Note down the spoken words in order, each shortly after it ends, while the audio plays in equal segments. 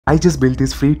I just built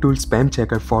this free tool spam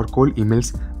checker for cold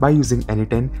emails by using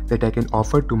n8n that I can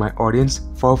offer to my audience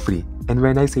for free. And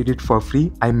when I said it for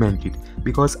free, I meant it,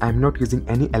 because I am not using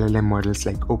any LLM models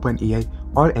like OpenAI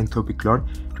or Anthropic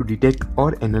to detect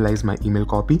or analyze my email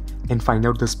copy and find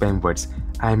out the spam words.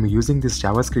 I am using this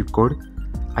JavaScript code.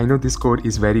 I know this code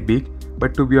is very big,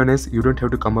 but to be honest, you don't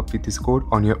have to come up with this code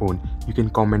on your own. You can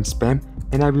comment spam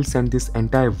and I will send this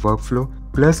entire workflow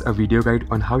plus a video guide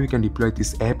on how you can deploy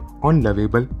this app on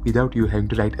Lovable without you having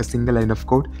to write a single line of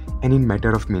code and in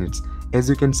matter of minutes. As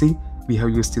you can see, we have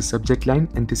used this subject line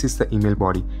and this is the email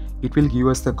body. It will give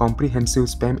us the comprehensive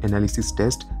spam analysis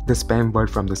test, the spam word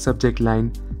from the subject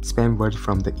line, spam word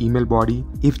from the email body,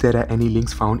 if there are any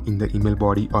links found in the email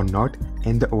body or not,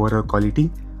 and the overall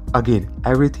quality. Again,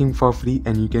 everything for free,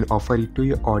 and you can offer it to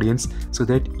your audience so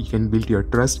that you can build your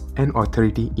trust and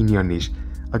authority in your niche.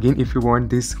 Again, if you want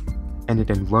this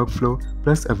n8n workflow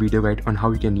plus a video guide on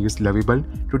how you can use Lovable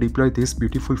to deploy this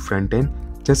beautiful front end,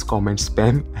 just comment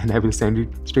spam and I will send it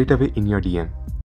straight away in your DM.